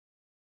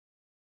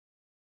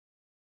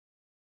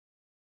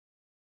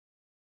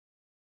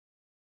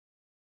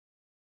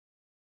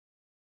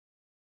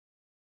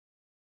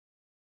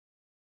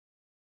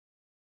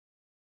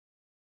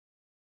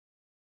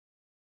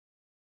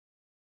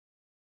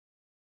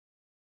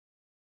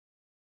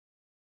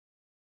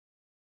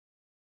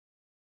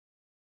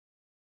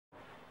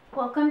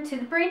Welcome to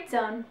the braid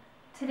zone.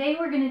 Today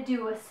we're going to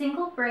do a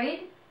single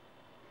braid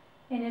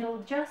and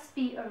it'll just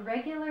be a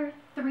regular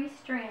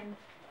 3-strand.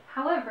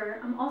 However,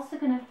 I'm also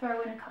going to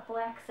throw in a couple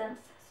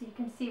accents so you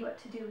can see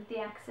what to do with the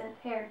accent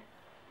hair.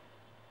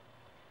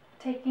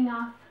 Taking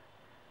off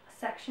a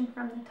section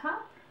from the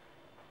top,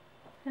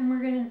 and we're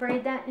going to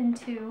braid that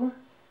into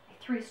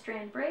a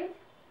 3-strand braid.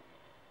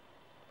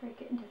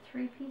 Break it into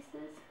 3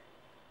 pieces.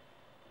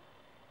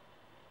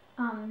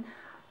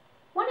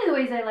 One of the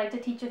ways I like to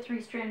teach a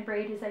 3-strand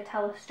braid is I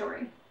tell a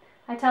story.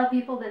 I tell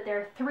people that there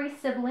are 3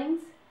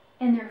 siblings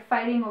and they're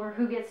fighting over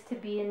who gets to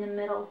be in the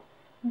middle.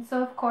 And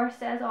so of course,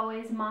 as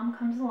always, mom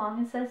comes along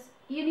and says,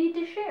 you need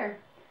to share.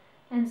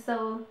 And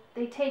so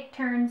they take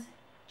turns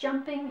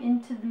jumping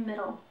into the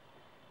middle.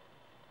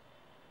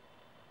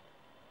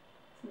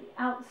 So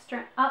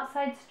the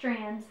outside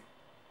strands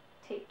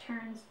take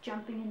turns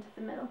jumping into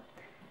the middle.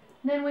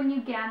 And then when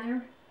you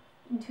gather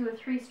into a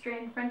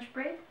 3-strand French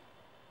braid,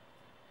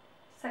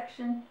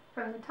 section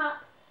from the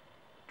top,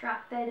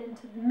 drop that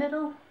into the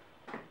middle.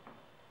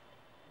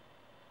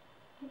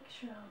 Make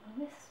sure all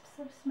the wisps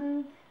are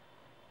smooth.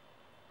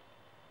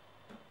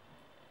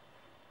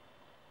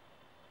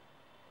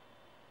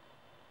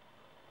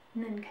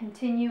 And then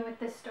continue with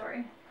this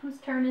story. Whose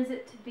turn is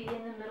it to be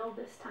in the middle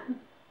this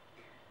time?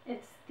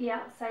 It's the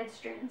outside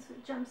strand, so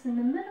it jumps in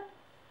the middle.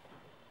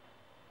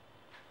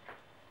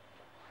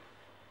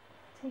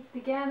 Take the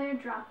gather,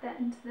 drop that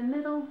into the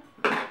middle.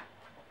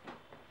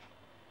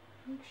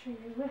 Make sure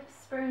your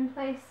wisps are in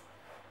place.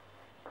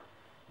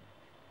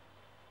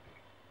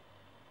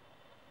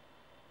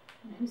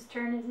 And whose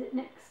turn is it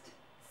next?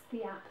 It's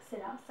the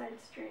opposite outside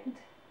strand.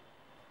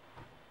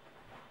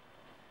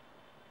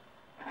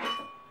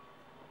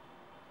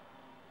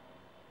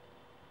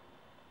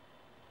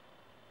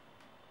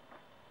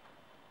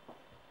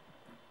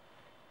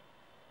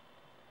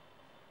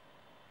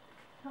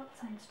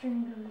 Outside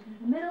strand goes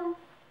in the middle.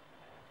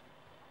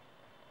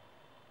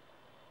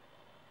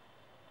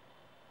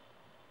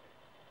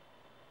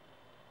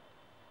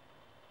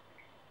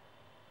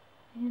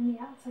 And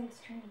the outside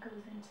strand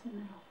goes into the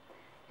middle.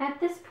 At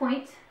this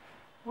point,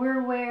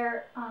 we're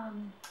where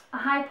a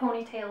high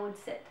ponytail would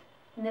sit.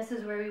 And this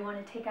is where we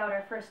want to take out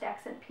our first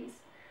accent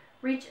piece.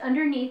 Reach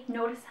underneath.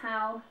 Notice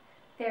how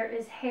there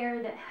is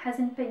hair that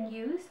hasn't been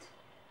used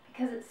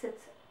because it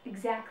sits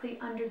exactly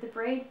under the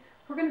braid.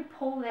 We're going to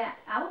pull that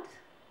out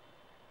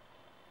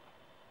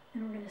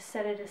and we're going to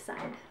set it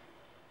aside.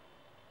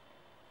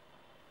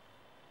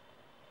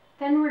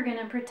 Then we're going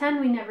to pretend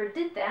we never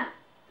did that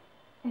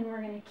and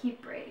we're going to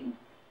keep braiding.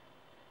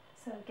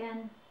 So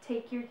again,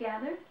 take your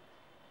gather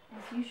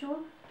as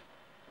usual,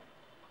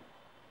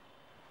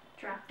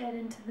 drop that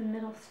into the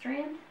middle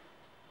strand,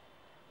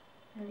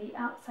 and the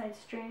outside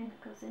strand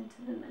goes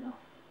into the middle.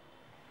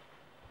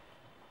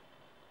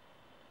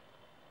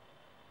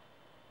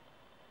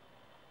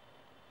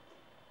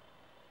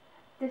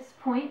 At this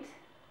point,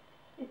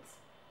 it's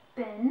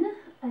been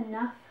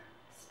enough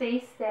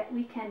space that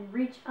we can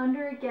reach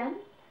under again,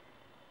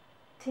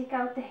 take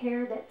out the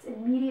hair that's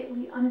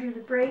immediately under the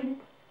braid,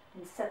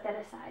 and set that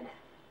aside.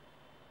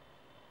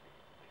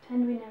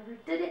 Pretend we never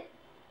did it,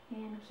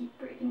 and keep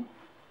braiding.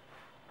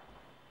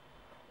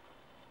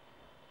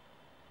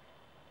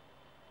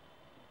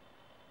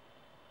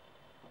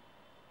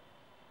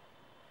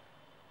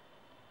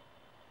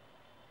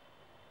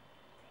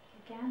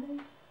 Take a gather,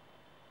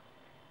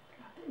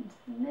 drop it into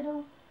the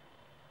middle,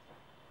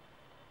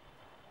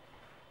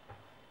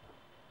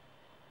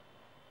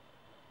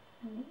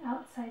 and the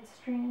outside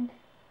strand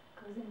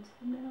goes into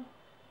the middle.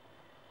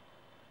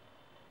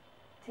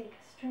 Take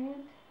a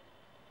strand,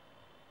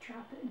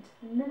 drop it into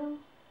the middle,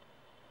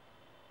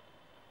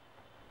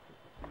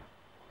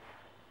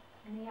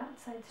 and the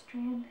outside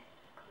strand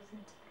goes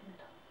into the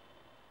middle.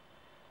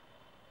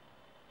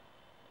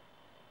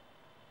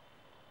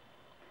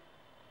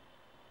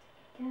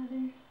 Take a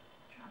gather,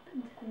 drop it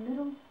into the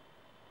middle,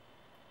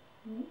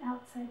 and the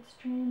outside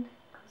strand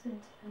goes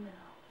into the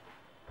middle.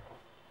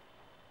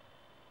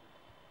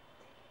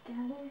 Take a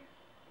gather,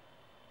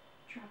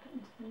 drop it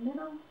into the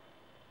middle,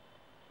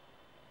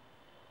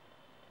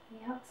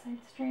 the outside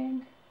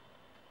strand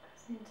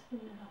goes into the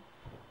middle.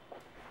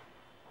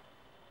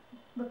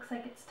 Looks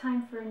like it's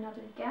time for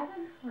another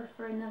gather or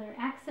for another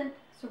accent,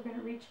 so we're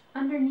going to reach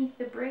underneath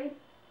the braid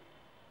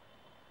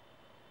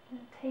and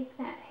take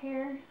that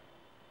hair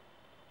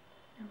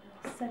and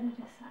we'll set it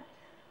aside.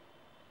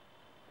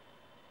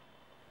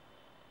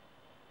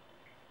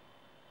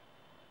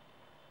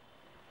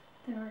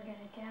 Then we're going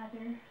to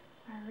gather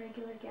our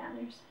regular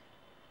gathers.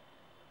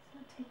 So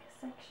take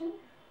a section,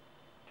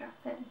 drop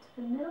that into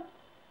the middle,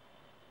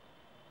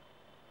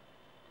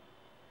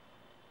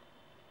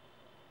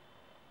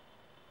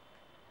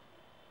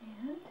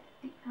 and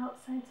the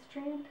outside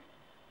strand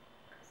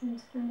goes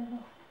into the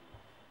middle.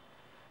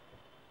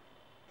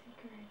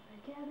 Take a regular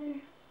gather,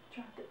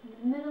 drop it in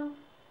the middle,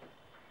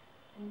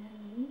 and then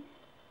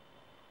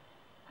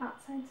the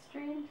outside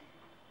strand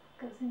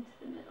goes into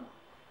the middle.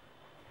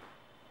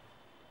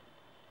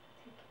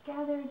 Take a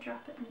gather,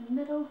 drop it in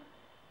the middle,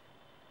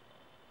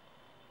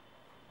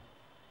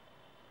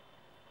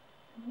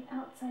 And the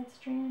outside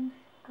strand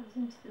goes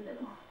into the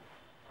middle.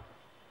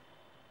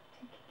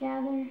 Take a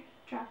gather,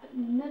 drop it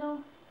in the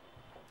middle.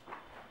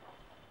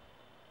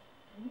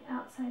 And the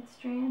outside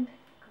strand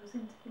goes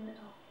into the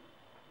middle.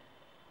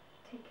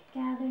 Take a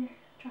gather,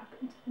 drop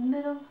it into the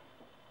middle.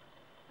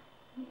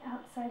 And the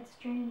outside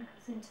strand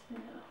goes into the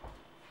middle.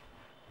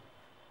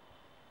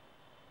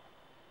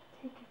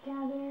 Take a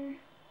gather,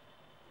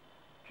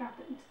 drop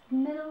it into the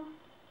middle.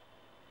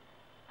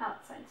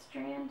 Outside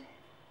strand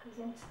goes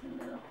into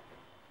the middle.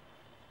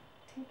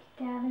 Take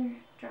a gather,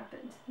 drop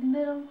it into the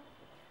middle.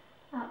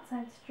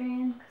 Outside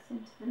strand goes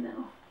into the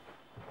middle.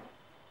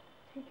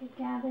 Take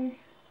a gather,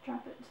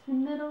 drop it into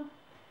the middle.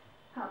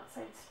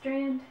 Outside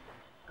strand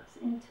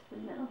goes into the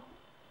middle.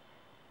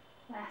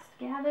 Last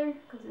gather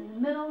goes in the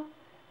middle,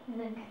 and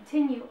then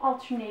continue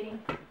alternating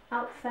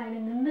outside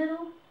in the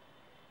middle,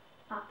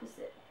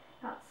 opposite,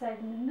 outside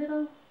in the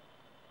middle,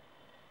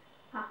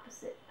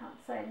 opposite,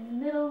 outside in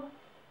the middle.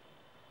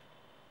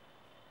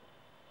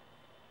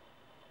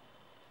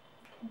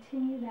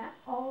 Continue that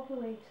all the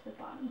way to the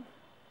bottom.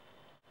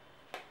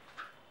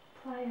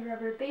 Apply a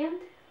rubber band.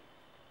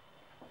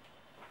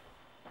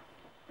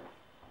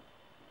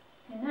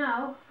 And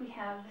now we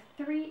have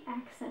 3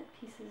 accent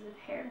pieces of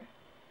hair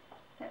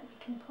that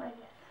we can play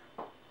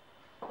with.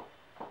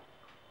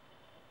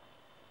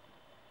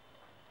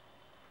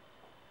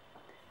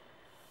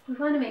 We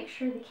want to make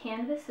sure the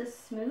canvas is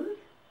smooth,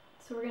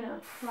 so we're going to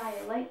apply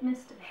a light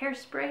mist of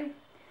hairspray. You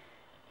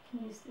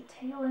can use the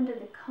tail end of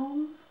the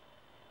comb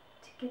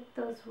to get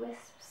those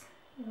wisps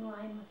in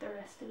line with the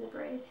rest of the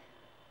braid.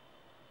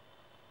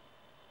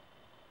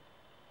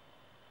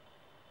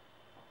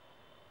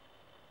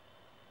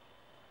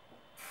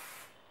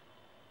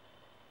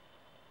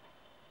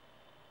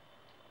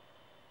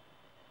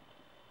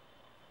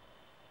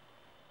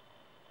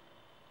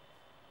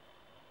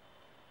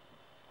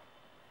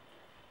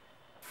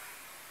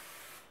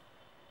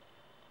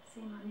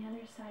 Same on the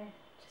other side.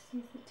 Just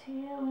use the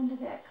tail end of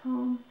that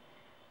comb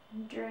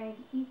and drag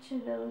each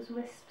of those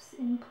wisps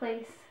in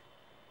place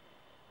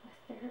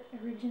with their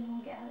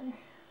original gather.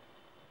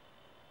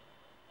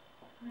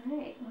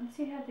 Alright, once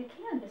you have the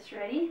canvas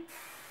ready,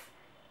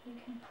 you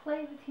can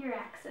play with your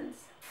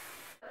accents.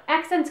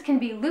 Accents can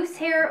be loose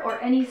hair or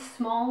any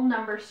small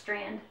number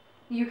strand.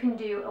 You can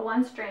do a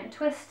 1-strand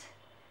twist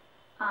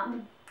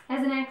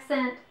as an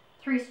accent,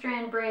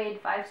 3-strand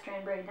braid,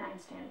 5-strand braid,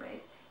 9-strand braid.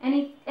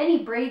 Any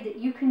braid that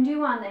you can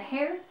do on the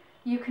hair,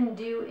 you can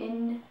do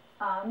in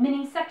a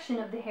mini section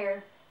of the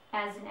hair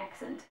as an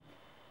accent.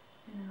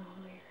 And then all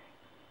the way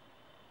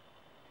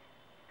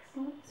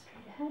around. Excellent,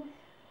 straight ahead.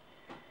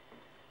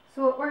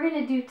 So what we're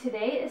going to do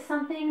today is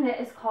something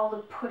that is called a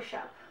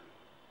push-up.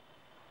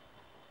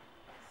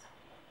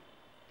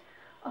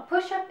 A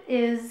push-up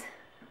is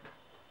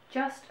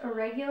just a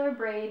regular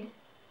braid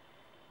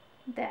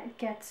that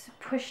gets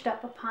pushed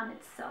up upon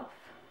itself.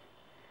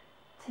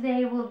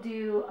 Today we'll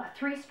do a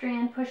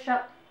 3-strand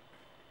push-up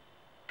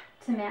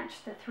to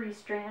match the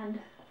 3-strand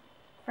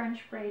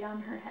French braid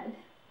on her head.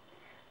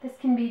 This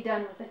can be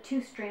done with a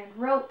 2-strand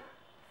rope,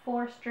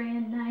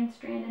 4-strand,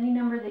 9-strand, any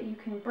number that you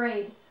can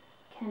braid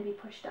can be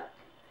pushed up.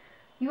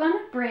 You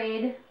want to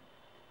braid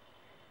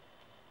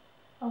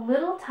a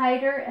little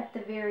tighter at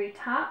the very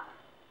top,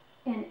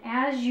 and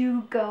as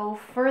you go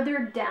further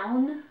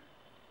down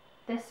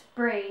this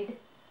braid,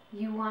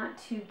 you want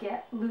to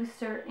get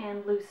looser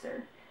and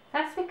looser.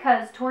 That's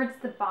because towards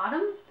the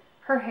bottom,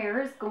 her hair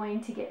is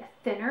going to get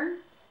thinner.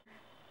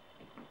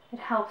 It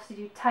helps you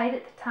do tight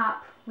at the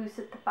top, loose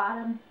at the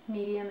bottom,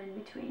 medium in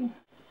between.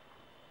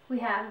 We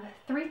have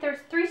three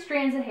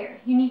strands of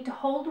hair. You need to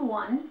hold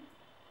 1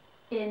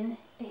 in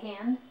a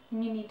hand,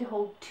 and you need to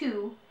hold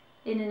 2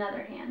 in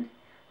another hand.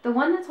 The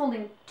one that's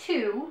holding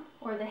 2,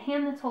 or the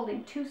hand that's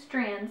holding 2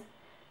 strands,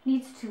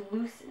 needs to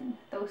loosen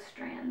those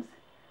strands.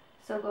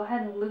 So go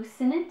ahead and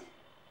loosen it.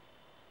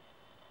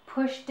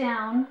 Push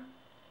down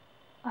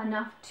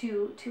enough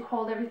to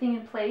hold everything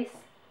in place.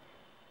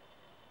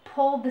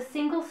 Pull the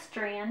single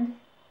strand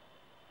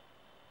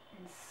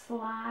and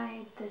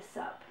slide this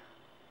up.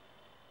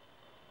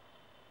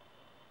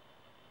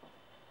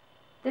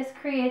 This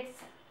creates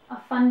a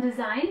fun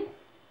design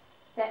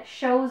that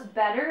shows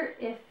better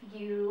if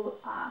you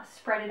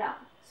spread it out.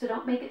 So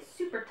don't make it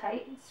super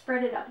tight,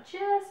 spread it out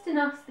just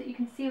enough so that you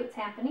can see what's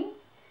happening.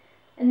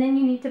 And then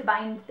you need to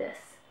bind this.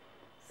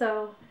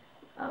 So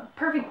a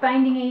perfect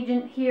binding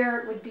agent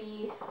here would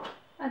be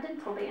a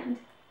dental band.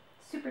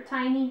 Super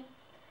tiny,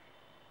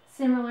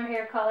 similar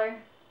hair color.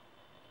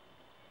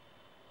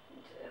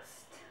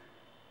 Just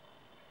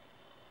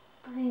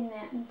bind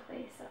that in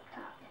place up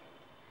top.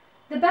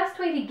 The best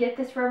way to get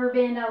this rubber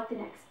band out the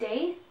next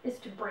day is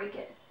to break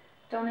it.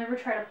 Don't ever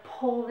try to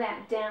pull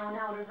that down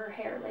out of her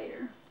hair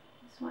later.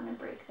 Just want to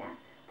break that.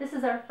 This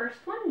is our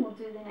first one. We'll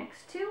do the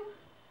next 2.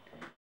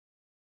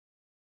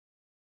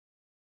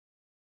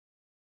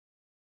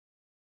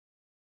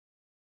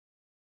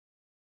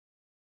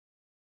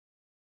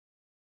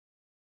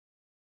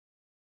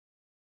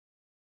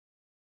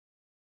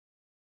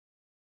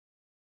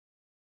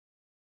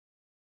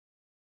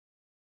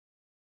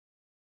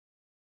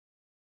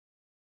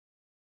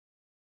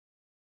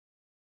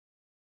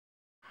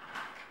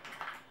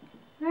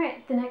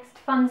 Alright, the next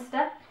fun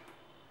step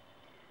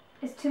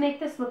is to make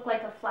this look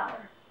like a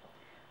flower.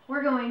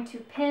 We're going to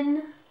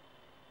pin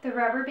the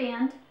rubber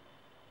band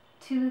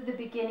to the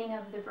beginning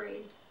of the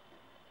braid.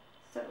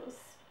 So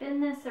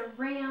spin this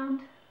around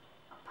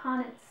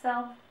upon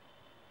itself.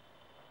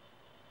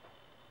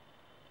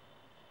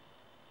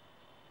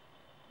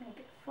 Make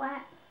it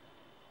flat.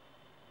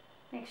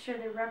 Make sure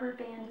the rubber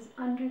band is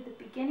under the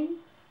beginning.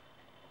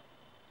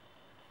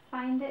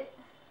 Find it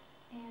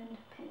and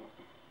pin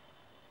it.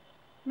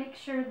 Make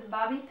sure the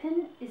bobby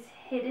pin is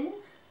hidden,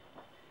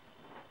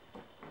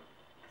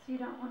 because you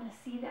don't want to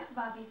see that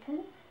bobby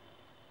pin.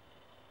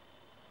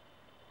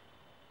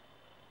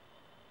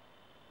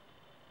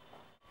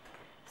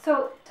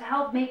 So to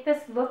help make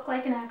this look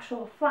like an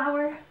actual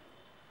flower,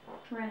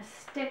 we're going to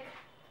stick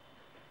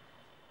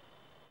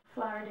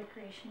flower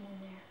decoration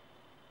in there.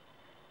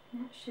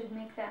 And that should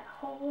make that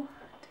whole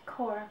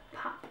decor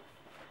pop.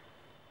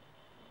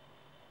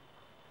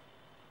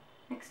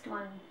 Next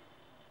one,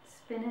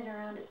 spin it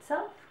around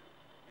itself.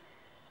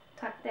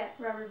 Tuck that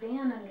rubber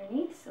band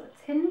underneath so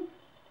it's hidden.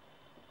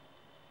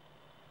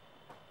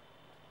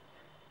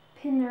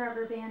 Pin the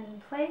rubber band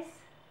in place.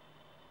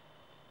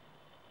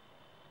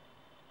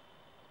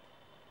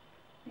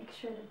 Make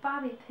sure the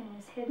bobby pin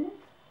is hidden.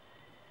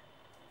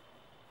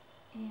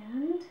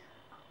 And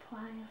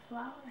apply a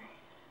flower.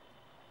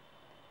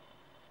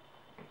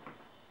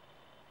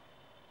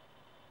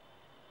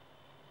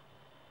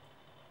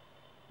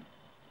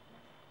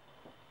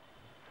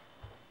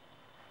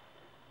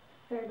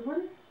 Third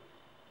one,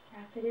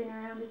 wrap it in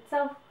around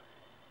itself.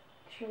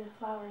 Make sure the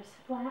flower is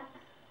flat.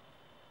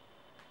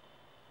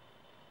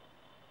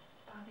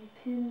 Bobby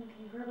pin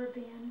the rubber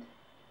band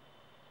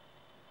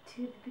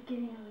to the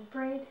beginning of the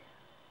braid.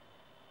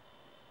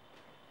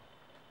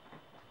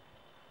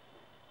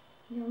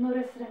 You'll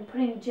notice that I'm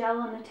putting gel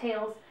on the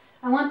tails.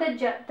 I want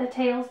the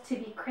tails to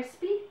be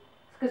crispy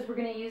because we're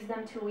going to use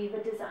them to weave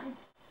a design.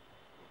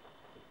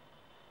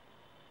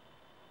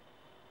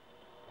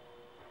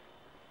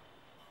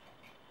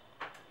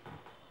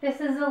 This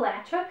is a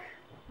latch hook.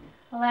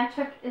 A latch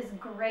hook is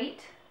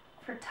great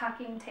for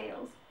tucking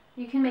tails.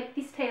 You can make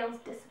these tails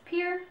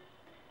disappear,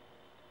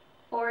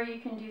 or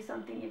you can do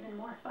something even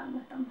more fun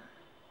with them.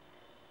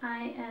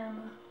 I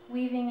am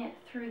weaving it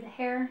through the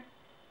hair,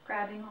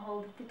 grabbing a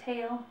hold of the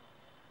tail,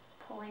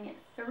 pulling it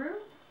through.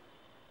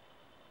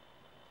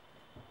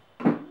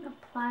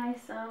 Apply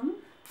some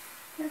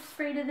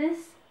hairspray to this.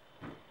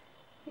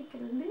 Make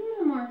it a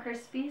little more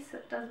crispy so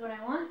it does what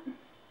I want.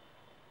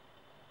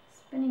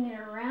 Spinning it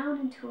around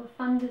into a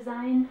fun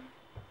design,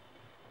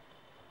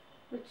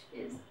 which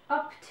is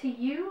up to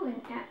you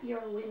and at your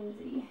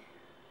whimsy.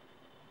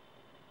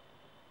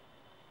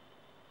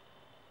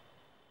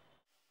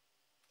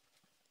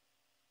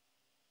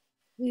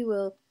 We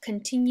will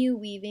continue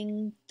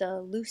weaving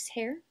the loose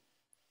hair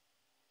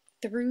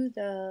through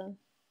the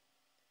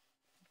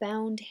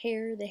bound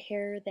hair, the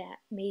hair that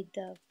made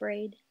the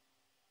braid.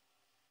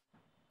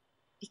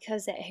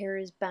 Because that hair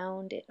is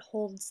bound, it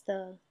holds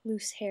the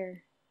loose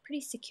hair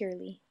pretty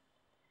securely,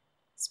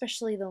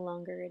 especially the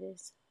longer it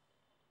is.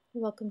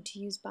 You're welcome to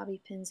use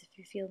bobby pins if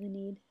you feel the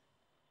need.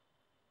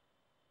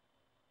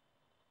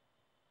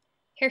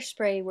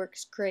 Hairspray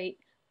works great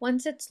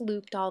once it's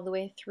looped all the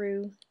way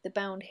through the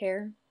bound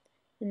hair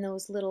and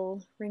those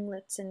little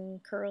ringlets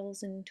and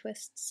curls and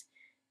twists.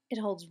 It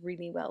holds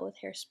really well with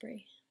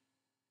hairspray.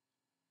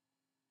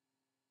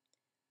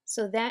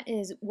 So that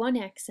is one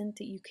accent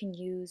that you can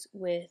use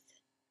with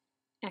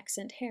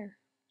accent hair.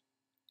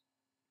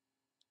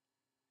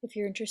 If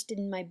you're interested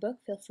in my book,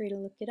 feel free to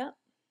look it up.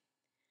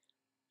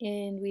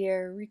 And we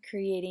are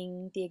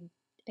recreating the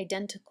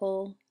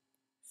identical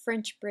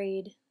French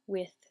braid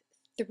with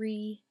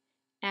 3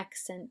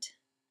 accent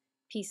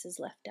pieces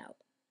left out.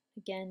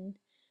 Again,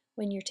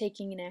 when you're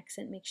taking an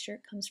accent, make sure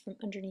it comes from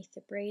underneath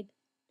the braid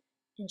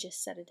and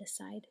just set it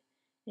aside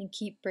and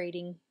keep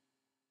braiding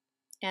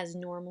as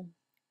normal.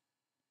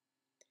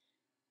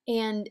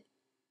 And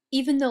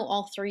even though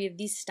all 3 of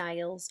these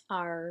styles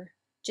are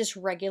just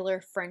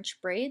regular French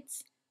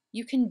braids,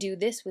 you can do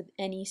this with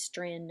any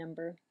strand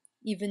number.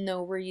 Even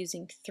though we're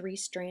using 3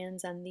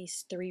 strands on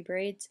these 3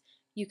 braids,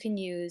 you can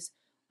use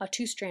a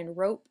 2-strand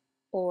rope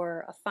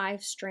or a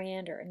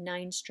 5-strand or a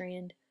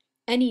 9-strand.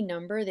 Any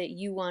number that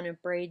you want to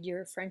braid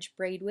your French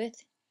braid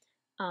with,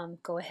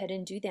 go ahead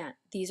and do that.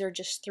 These are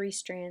just 3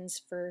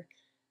 strands for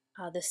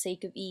the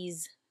sake of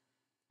ease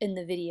in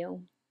the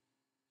video.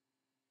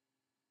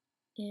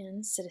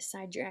 And set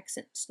aside your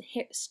accent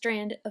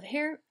strand of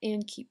hair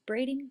and keep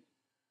braiding.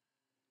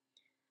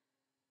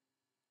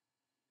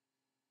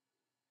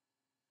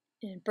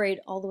 And braid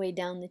all the way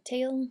down the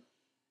tail.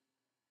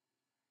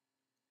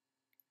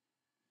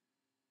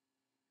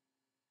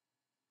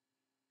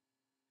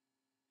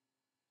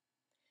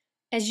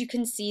 As you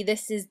can see,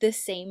 this is the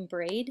same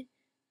braid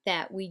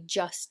that we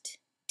just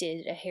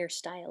did a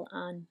hairstyle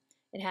on.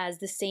 It has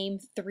the same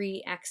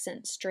 3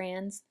 accent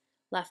strands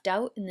left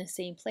out in the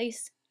same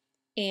place.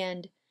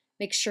 And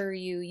make sure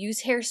you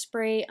use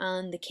hairspray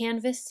on the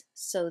canvas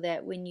so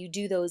that when you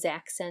do those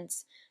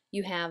accents,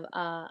 you have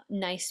a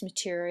nice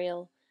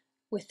material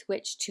with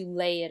which to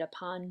lay it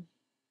upon.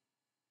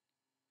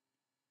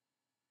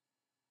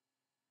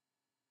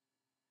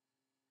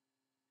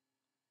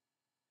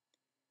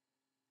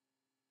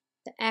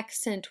 The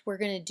accent we're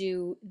going to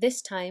do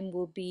this time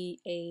will be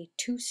a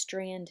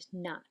 2-strand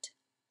knot.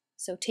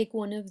 So take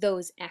one of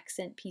those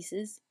accent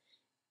pieces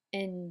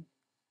and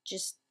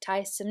just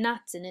tie some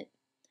knots in it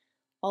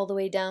all the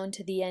way down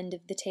to the end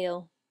of the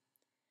tail.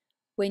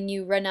 When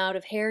you run out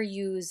of hair,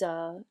 use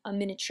a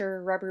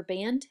miniature rubber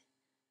band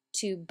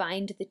to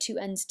bind the two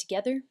ends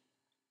together.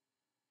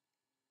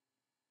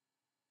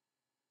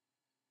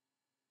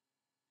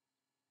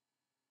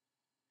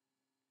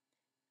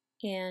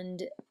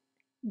 And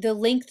the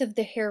length of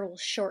the hair will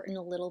shorten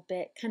a little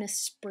bit, kind of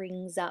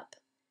springs up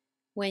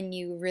when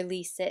you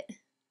release it.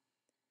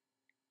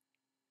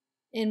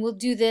 And we'll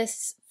do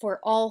this for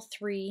all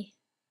 3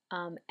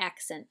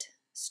 accent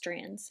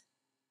strands.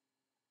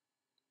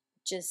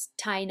 Just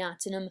tie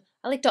knots in them.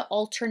 I like to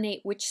alternate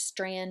which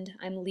strand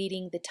I'm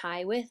leading the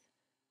tie with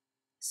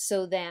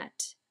so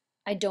that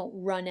I don't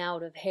run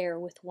out of hair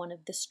with one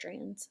of the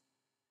strands.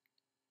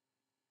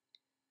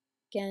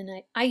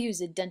 Again, I use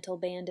a dental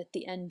band at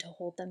the end to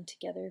hold them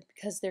together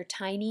because they're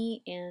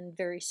tiny and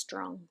very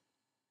strong.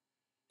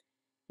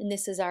 And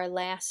this is our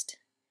last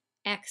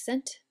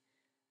accent.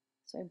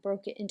 So I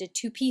broke it into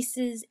 2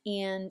 pieces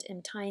and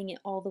am tying it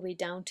all the way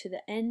down to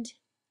the end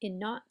in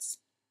knots.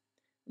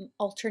 I'm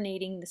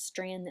alternating the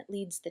strand that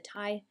leads the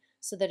tie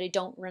so that I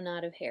don't run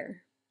out of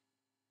hair.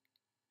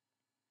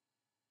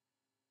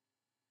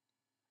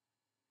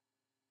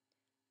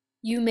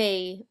 You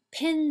may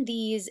pin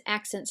these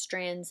accent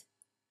strands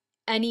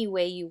any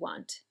way you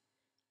want.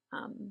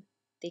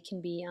 They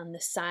can be on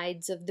the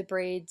sides of the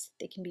braids,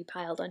 they can be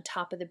piled on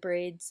top of the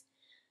braids.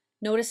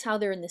 Notice how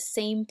they're in the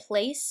same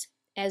place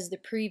as the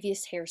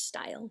previous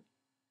hairstyle.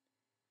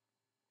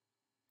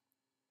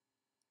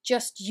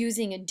 Just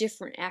using a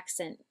different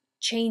accent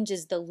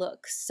changes the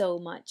look so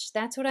much.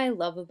 That's what I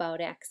love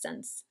about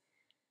accents.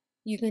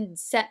 You can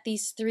set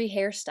these 3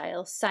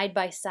 hairstyles side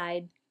by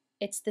side.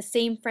 It's the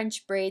same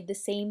French braid, the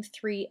same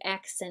 3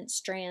 accent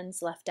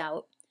strands left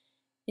out.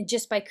 And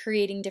just by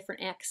creating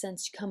different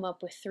accents, you come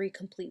up with 3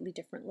 completely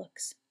different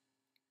looks.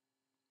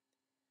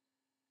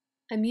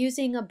 I'm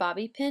using a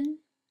bobby pin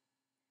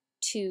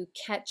to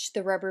catch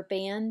the rubber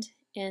band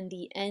and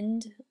the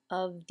end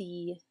of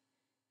the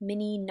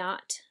mini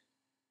knot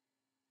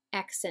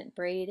accent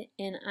braid,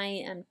 and I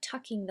am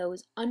tucking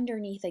those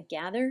underneath a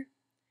gather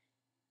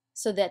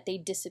so that they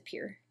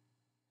disappear.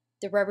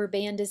 The rubber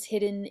band is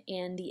hidden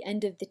and the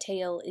end of the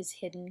tail is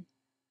hidden.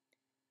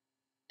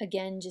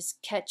 Again,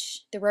 just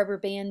catch the rubber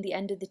band, the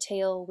end of the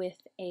tail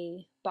with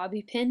a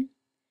bobby pin,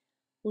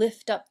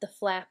 lift up the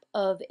flap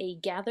of a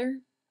gather,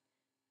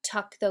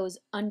 tuck those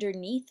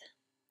underneath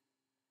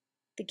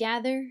the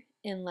gather,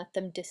 and let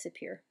them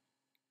disappear.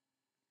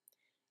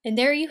 And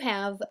there you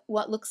have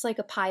what looks like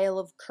a pile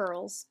of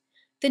curls.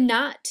 The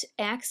knot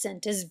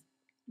accent is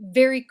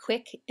very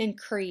quick and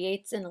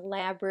creates an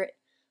elaborate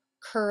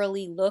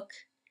curly look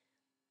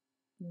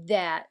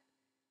that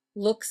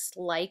looks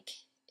like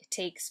it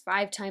takes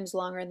 5 times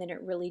longer than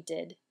it really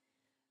did.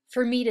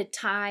 For me to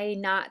tie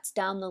knots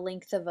down the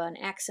length of an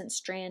accent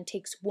strand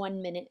takes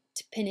 1 minute.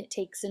 To pin it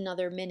takes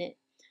another minute.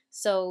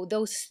 So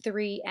those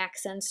 3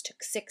 accents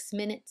took 6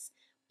 minutes,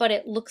 but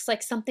it looks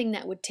like something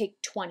that would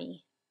take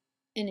 20,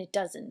 and it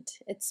doesn't.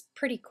 It's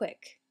pretty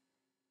quick.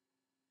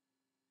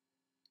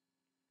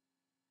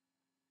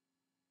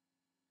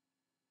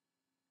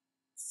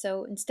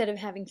 So instead of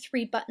having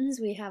 3 buttons,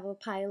 we have a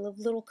pile of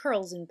little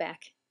curls in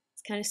back.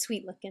 It's kind of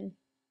sweet looking.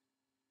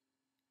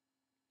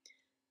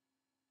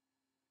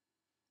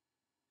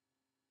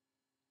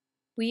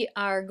 We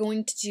are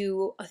going to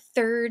do a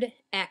 3rd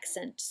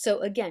accent. So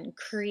again,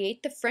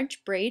 create the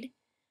French braid.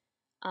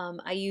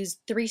 I used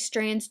 3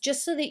 strands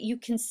just so that you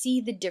can see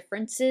the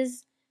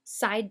differences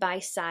side by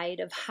side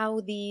of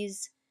how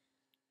these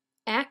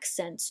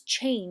accents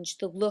change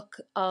the look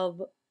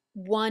of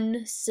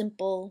one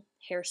simple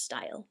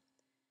hairstyle.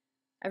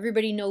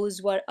 Everybody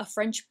knows what a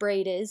French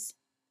braid is.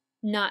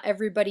 Not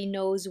everybody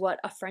knows what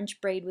a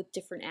French braid with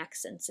different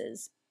accents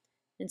is.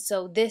 And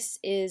so this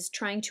is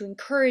trying to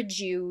encourage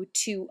you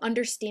to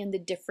understand the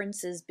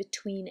differences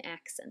between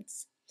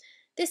accents.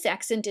 This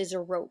accent is a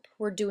rope.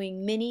 We're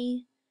doing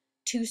mini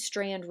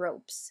 2-strand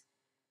ropes.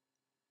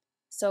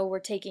 So we're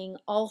taking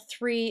all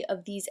 3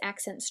 of these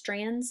accent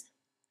strands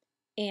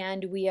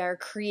and we are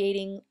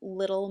creating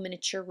little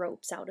miniature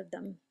ropes out of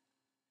them.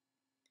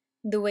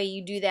 The way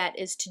you do that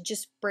is to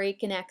just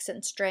break an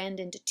accent strand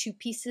into 2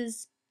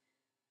 pieces,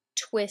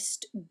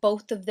 twist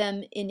both of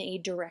them in a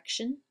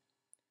direction,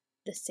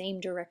 the same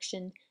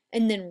direction,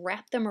 and then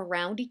wrap them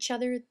around each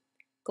other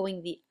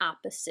going the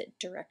opposite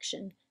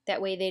direction.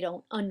 That way they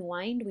don't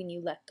unwind when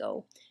you let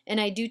go. And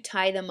I do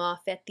tie them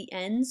off at the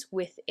ends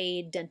with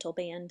a dental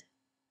band.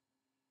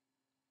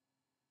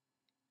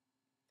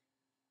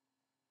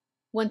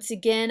 Once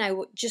again, I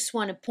just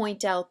want to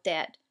point out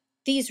that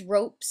these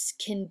ropes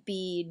can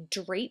be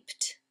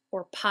draped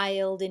or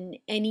piled in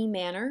any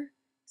manner.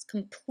 It's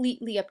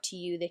completely up to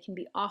you. They can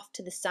be off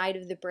to the side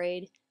of the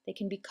braid. They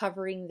can be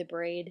covering the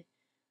braid.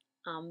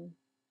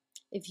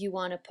 If you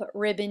want to put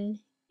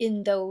ribbon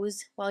in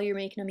those while you're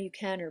making them, you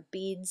can, or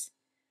beads.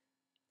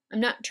 I'm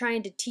not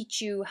trying to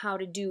teach you how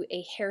to do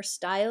a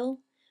hairstyle.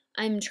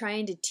 I'm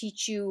trying to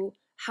teach you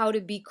how to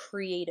be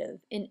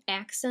creative. And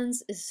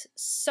accents is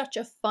such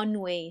a fun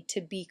way to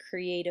be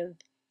creative.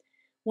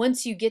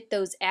 Once you get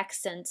those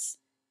accents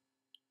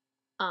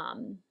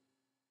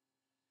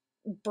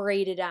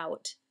braided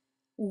out,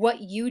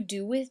 what you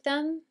do with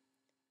them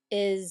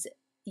is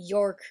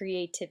your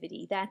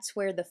creativity. That's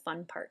where the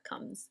fun part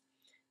comes.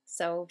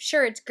 So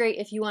sure, it's great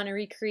if you want to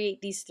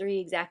recreate these three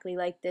exactly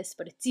like this,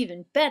 but it's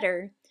even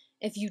better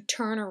if you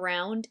turn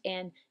around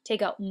and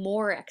take out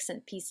more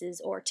accent pieces,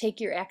 or take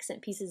your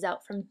accent pieces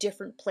out from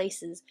different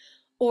places,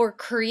 or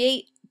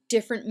create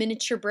different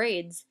miniature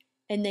braids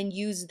and then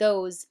use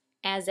those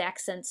as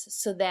accents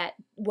so that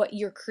what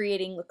you're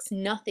creating looks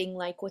nothing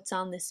like what's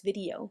on this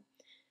video.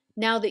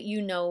 Now that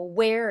you know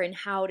where and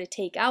how to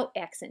take out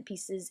accent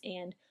pieces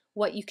and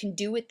what you can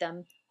do with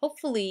them,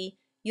 hopefully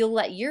you'll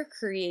let your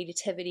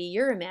creativity,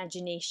 your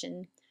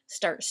imagination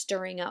start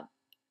stirring up,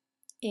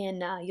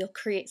 and you'll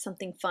create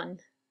something fun.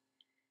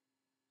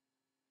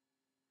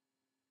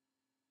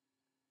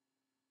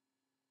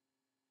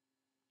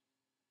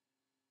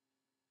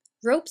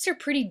 Ropes are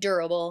pretty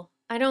durable.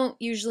 I don't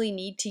usually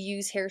need to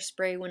use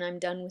hairspray when I'm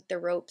done with the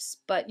ropes,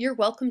 but you're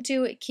welcome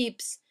to. It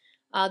keeps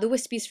the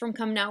wispies from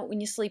coming out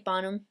when you sleep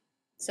on them.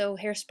 So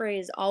hairspray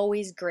is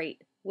always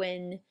great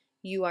when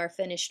you are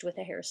finished with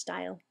a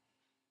hairstyle.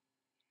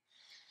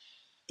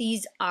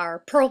 These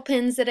are pearl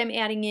pins that I'm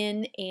adding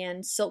in,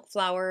 and silk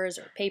flowers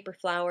or paper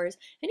flowers.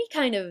 Any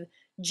kind of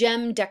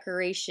gem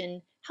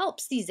decoration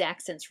helps these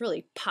accents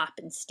really pop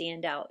and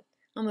stand out.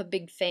 I'm a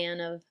big fan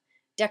of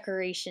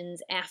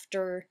decorations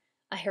after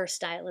a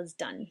hairstyle is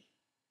done.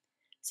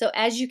 So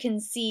as you can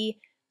see,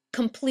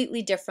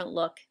 completely different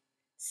look.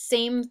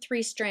 Same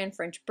 3-strand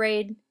French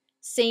braid,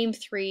 same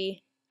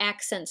 3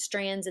 accent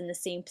strands in the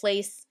same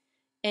place,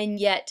 and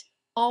yet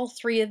all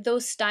 3 of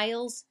those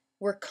styles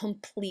were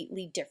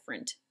completely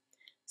different.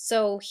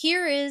 So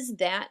here is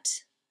that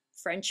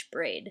French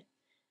braid,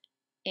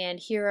 and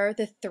here are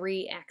the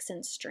 3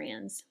 accent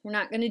strands. We're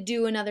not going to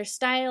do another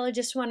style. I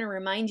just want to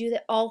remind you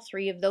that all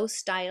 3 of those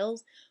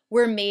styles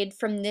were made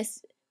from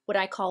this, what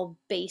I call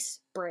base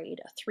braid,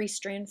 a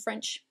 3-strand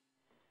French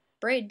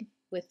braid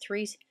with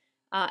 3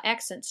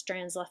 accent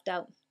strands left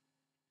out.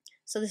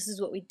 So this is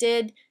what we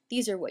did.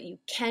 These are what you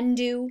can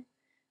do.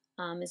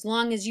 As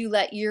long as you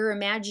let your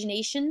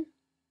imagination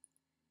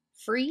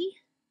free,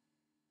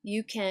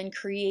 you can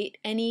create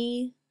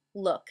any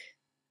look.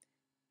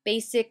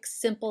 Basic,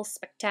 simple,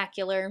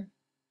 spectacular.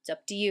 It's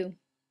up to you.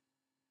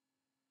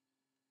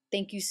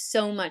 Thank you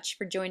so much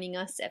for joining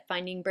us at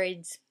Finding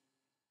Braids.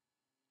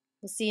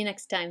 We'll see you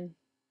next time.